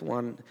the fifth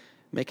one,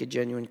 make a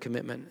genuine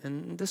commitment.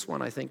 And this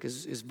one, I think,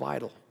 is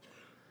vital.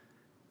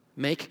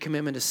 Make a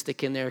commitment to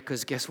stick in there,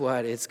 because guess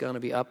what? It's going to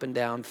be up and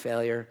down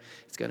failure.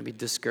 It's going to be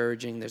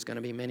discouraging. There's going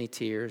to be many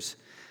tears,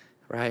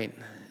 right?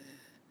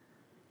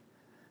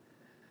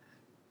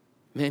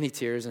 Many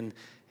tears, and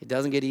it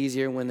doesn't get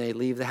easier when they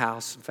leave the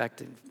house. In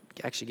fact, it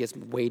actually gets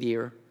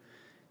weightier,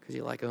 because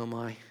you're like, oh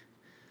my, are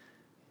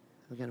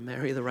they going to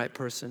marry the right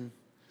person?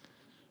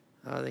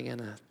 Are they going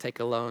to take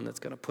a loan that's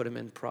going to put them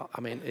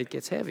in it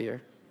gets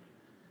heavier.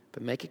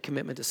 But make a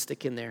commitment to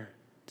stick in there,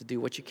 to do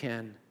what you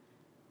can,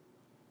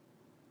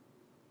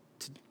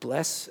 to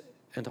bless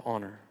and to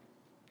honor.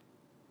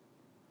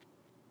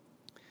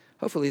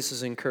 Hopefully this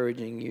is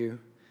encouraging you,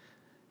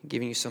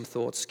 giving you some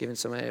thoughts, giving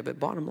some idea. But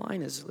bottom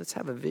line is, let's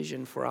have a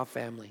vision for our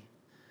family.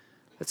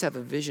 Let's have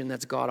a vision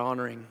that's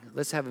God-honoring.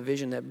 Let's have a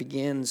vision that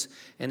begins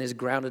and is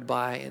grounded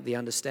by the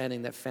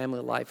understanding that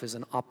family life is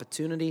an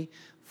opportunity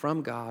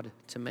from God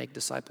to make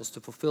disciples, to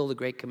fulfill the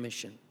Great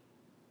Commission.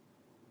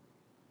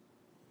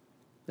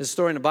 There's a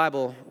story in the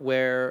Bible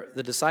where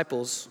the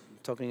disciples,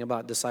 talking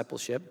about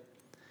discipleship,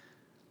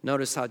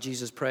 noticed how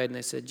Jesus prayed, and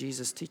they said,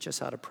 Jesus, teach us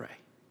how to pray.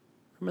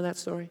 Remember that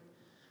story?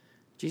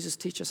 Jesus,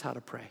 teach us how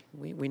to pray.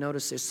 We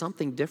notice there's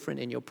something different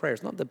in your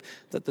prayers. Not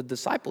that the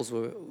disciples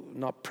were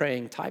not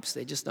praying types.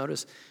 They just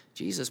noticed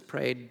Jesus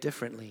prayed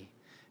differently,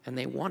 and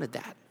they wanted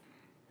that.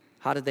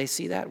 How did they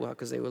see that? Well,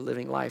 because they were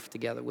living life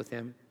together with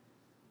him.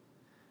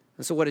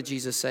 And so what did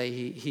Jesus say?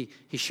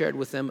 He shared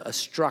with them a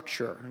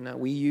structure. Now,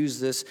 we use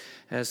this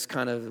as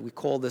we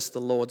call this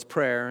the Lord's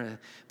Prayer,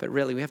 but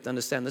really we have to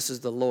understand this is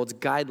the Lord's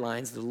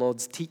guidelines, the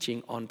Lord's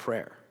teaching on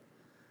prayer.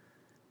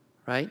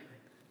 Right?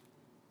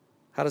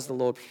 How does the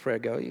Lord's Prayer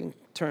go? You can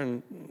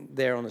turn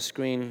there on the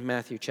screen,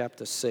 Matthew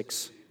chapter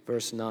 6,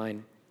 verse 9.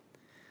 You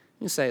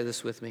can say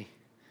this with me.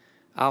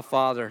 Our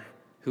Father,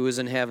 who is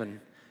in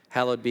heaven,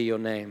 hallowed be your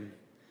name.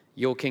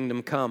 Your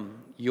kingdom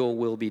come, your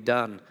will be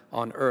done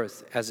on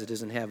earth as it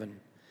is in heaven.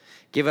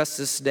 Give us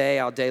this day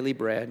our daily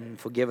bread, and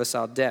forgive us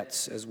our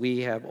debts as we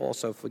have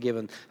also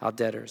forgiven our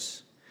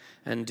debtors.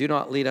 And do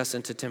not lead us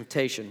into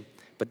temptation,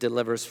 but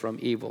deliver us from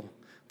evil.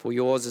 For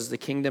yours is the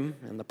kingdom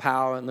and the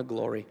power and the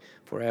glory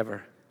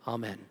forever.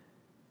 Amen.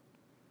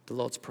 The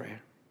Lord's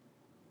Prayer.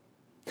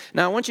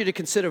 Now I want you to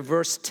consider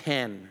verse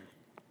 10,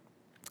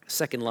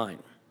 second line.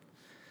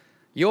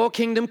 Your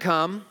kingdom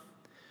come,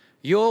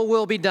 your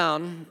will be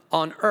done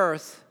on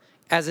earth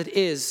as it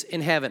is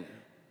in heaven.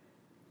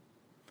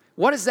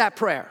 What is that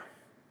prayer?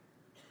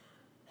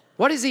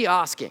 What is he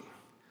asking?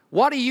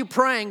 What are you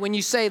praying when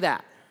you say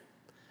that?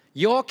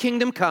 Your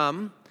kingdom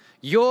come,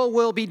 your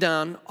will be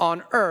done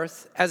on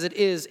earth as it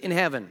is in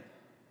heaven.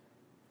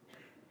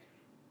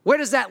 Where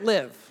does that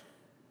live?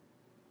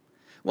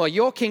 Well,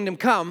 your kingdom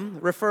come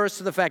refers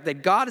to the fact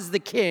that God is the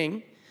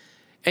king,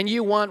 and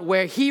you want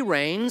where he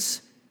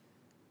reigns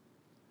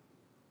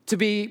to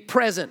be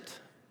present,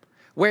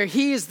 where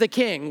he is the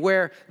king,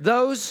 where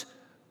those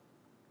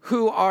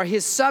who are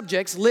his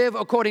subjects live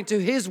according to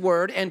his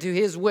word and to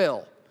his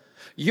will.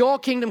 Your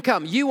kingdom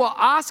come. You are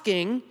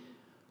asking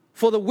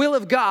for the will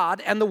of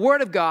God and the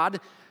word of God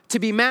to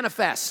be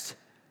manifest,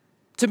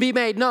 to be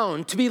made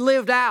known, to be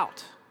lived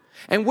out.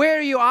 And where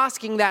are you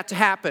asking that to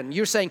happen?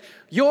 You're saying,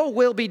 your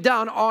will be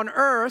done on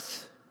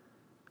earth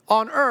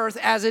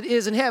as it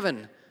is in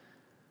heaven.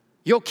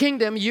 Your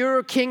kingdom,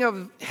 you're king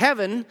of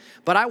heaven,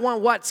 but I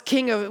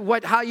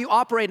want how you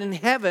operate in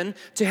heaven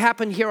to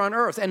happen here on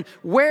earth. And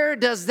where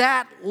does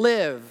that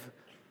live?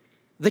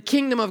 The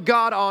kingdom of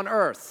God on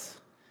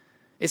earth.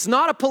 It's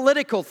not a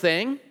political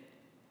thing.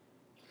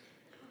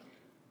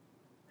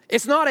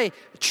 It's not a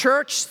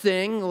church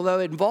thing, although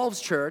it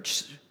involves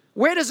church.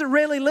 Where does it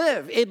really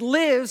live? It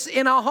lives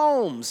in our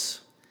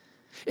homes.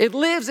 It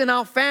lives in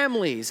our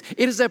families.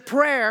 It is a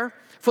prayer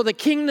for the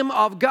kingdom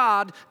of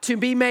God to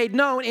be made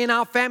known in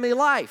our family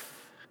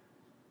life.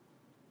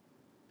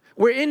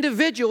 Where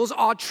individuals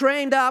are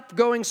trained up,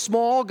 going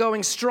small,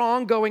 going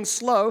strong, going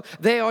slow.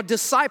 They are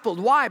discipled.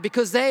 Why?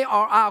 Because they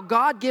are our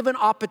God-given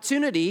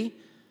opportunity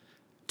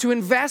to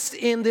invest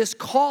in this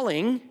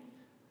calling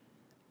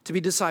to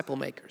be disciple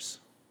makers.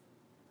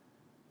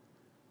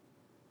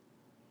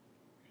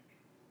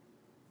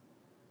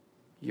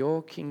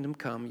 Your kingdom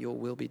come, your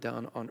will be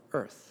done on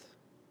earth.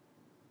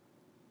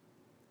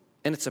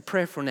 And it's a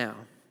prayer for now.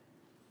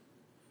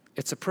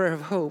 It's a prayer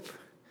of hope,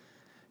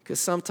 because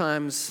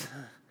sometimes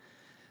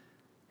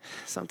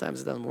it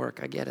doesn't work.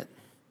 I get it.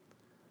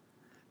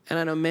 And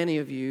I know many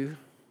of you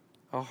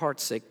are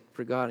heartsick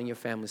regarding your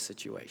family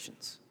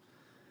situations.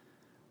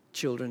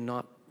 Children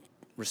not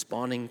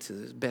responding to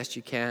the best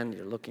you can.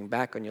 You're looking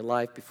back on your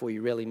life before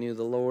you really knew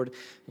the Lord.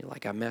 You're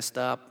like, I messed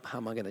up. How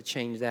am I going to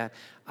change that?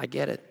 I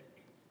get it.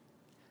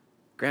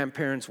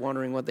 Grandparents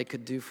wondering what they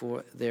could do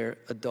for their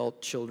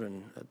adult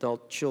children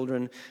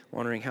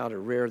wondering how to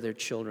rear their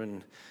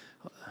children,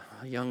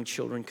 young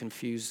children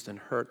confused and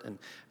hurt, and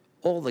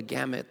all the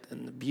gamut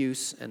and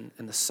abuse and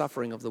the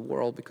suffering of the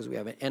world because we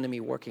have an enemy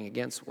working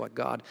against what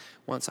God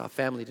wants our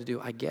family to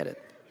do. I get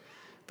it.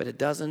 But it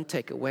doesn't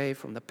take away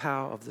from the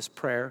power of this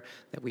prayer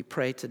that we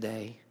pray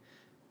today,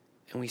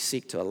 and we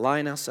seek to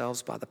align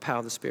ourselves by the power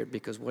of the Spirit,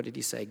 because what did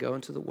he say? Go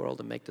into the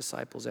world and make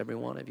disciples, every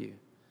one of you.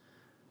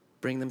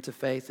 bring them to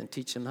faith, and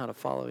teach them how to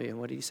follow you. And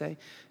what did he say?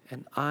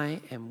 And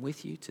I am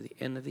with you to the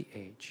end of the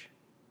age.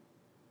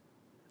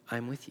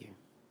 I'm with you.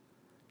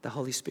 The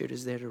Holy Spirit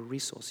is there to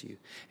resource you.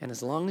 And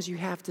as long as you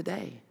have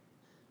today,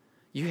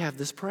 you have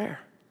this prayer.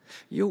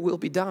 Your will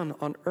be done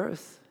on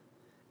earth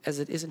as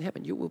it is in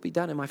heaven. Your will be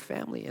done in my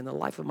family, in the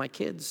life of my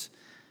kids.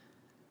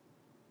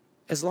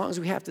 As long as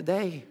we have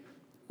today,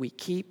 we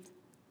keep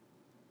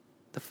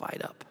the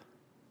fight up.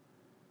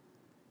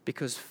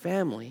 Because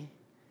family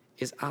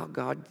is our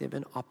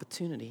God-given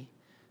opportunity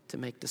to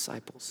make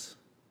disciples.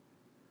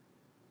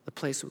 The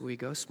place where we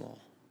go small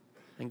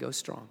and go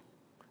strong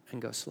and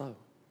go slow.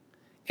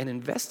 And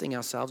investing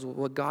ourselves with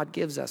what God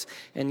gives us.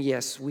 And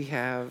yes, we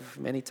have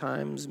many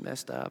times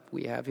messed up.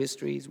 We have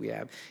histories, we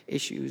have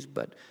issues,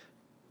 but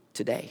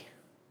today,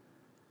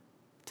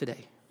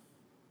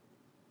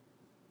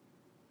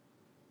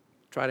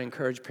 try to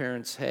encourage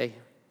parents, hey,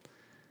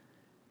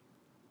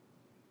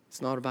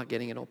 it's not about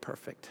getting it all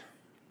perfect.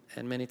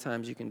 And many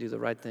times you can do the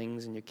right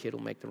things and your kid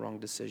will make the wrong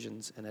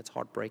decisions, and it's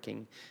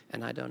heartbreaking,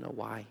 and I don't know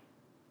why.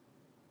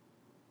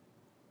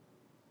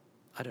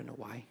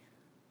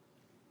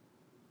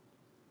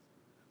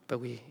 But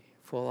we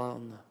fall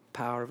on the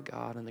power of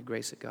God and the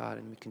grace of God,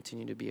 and we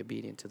continue to be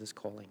obedient to this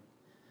calling.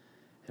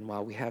 And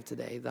while we have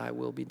today, thy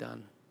will be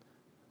done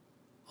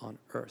on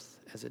earth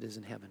as it is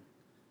in heaven.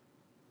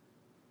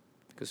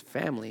 Because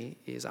family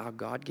is our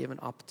God-given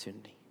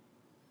opportunity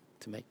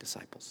to make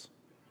disciples.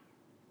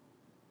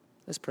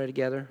 Let's pray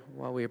together.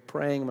 While we're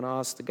praying, I'm going to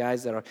ask the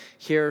guys that are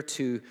here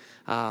to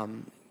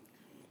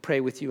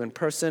pray with you in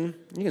person.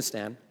 You can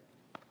stand.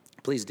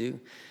 Please do.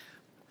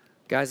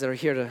 Guys that are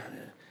here to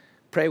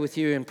pray with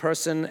you in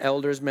person,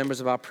 elders,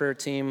 members of our prayer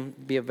team,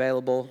 be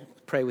available,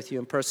 pray with you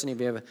in person. If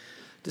you have a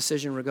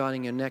decision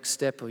regarding your next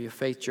step or your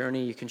faith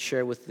journey, you can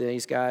share with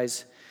these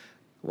guys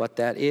what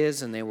that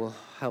is, and they will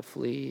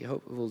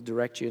will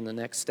direct you in the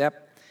next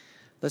step.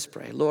 Let's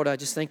pray. Lord, I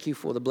just thank you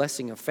for the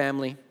blessing of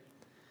family.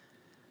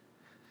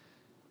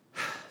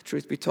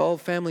 Truth be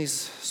told, family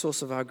is the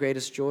source of our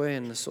greatest joy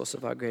and the source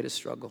of our greatest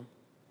struggle.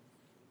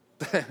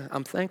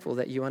 I'm thankful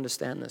that you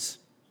understand this.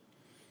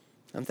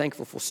 I'm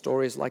thankful for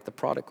stories like the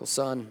prodigal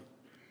son,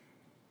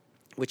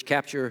 which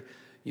capture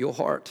your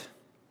heart.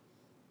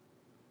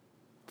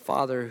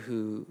 Father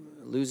who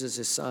loses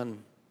his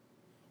son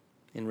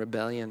in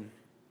rebellion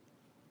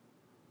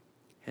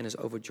and is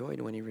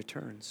overjoyed when he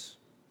returns.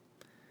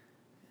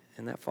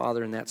 And that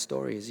father in that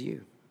story is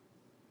you.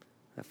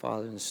 That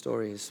father in the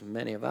story is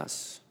many of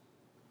us.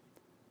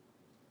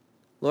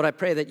 Lord, I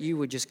pray that you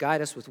would just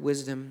guide us with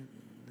wisdom.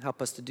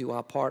 Help us to do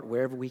our part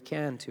wherever we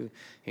can to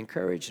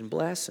encourage and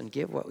bless and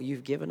give what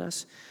you've given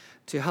us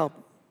to help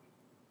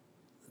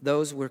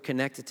those we're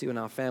connected to in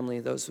our family,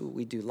 those who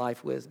we do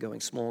life with,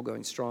 going small,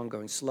 going strong,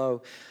 going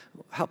slow.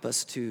 Help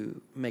us to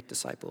make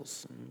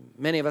disciples.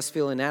 Many of us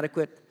feel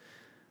inadequate.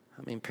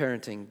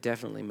 Parenting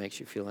definitely makes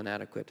you feel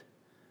inadequate.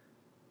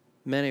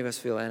 Many of us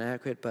feel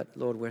inadequate, but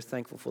Lord, we're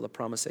thankful for the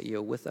promise that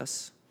you're with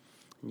us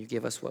and you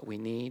give us what we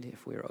need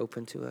if we're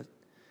open to it,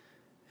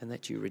 and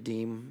that you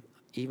redeem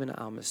even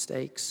our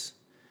mistakes,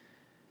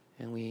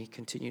 and we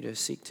continue to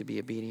seek to be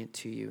obedient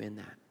to you in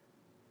that.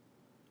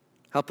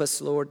 Help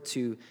us, Lord,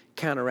 to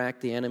counteract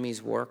the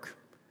enemy's work,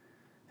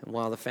 and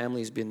while the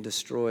family's been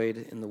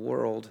destroyed in the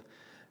world,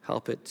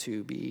 help it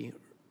to be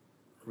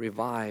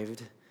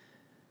revived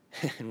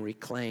and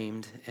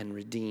reclaimed and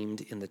redeemed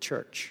in the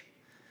church,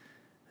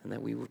 and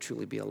that we will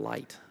truly be a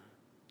light.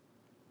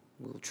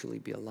 We will truly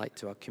be a light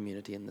to our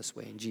community in this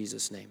way. In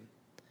Jesus' name,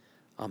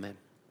 amen.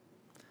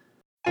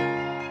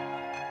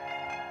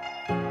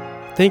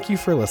 Thank you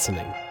for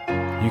listening.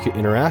 You can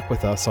interact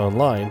with us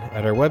online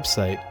at our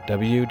website,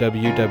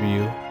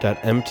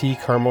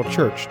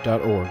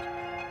 www.mtcarmelchurch.org.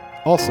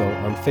 Also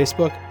on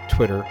Facebook,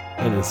 Twitter,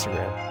 and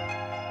Instagram.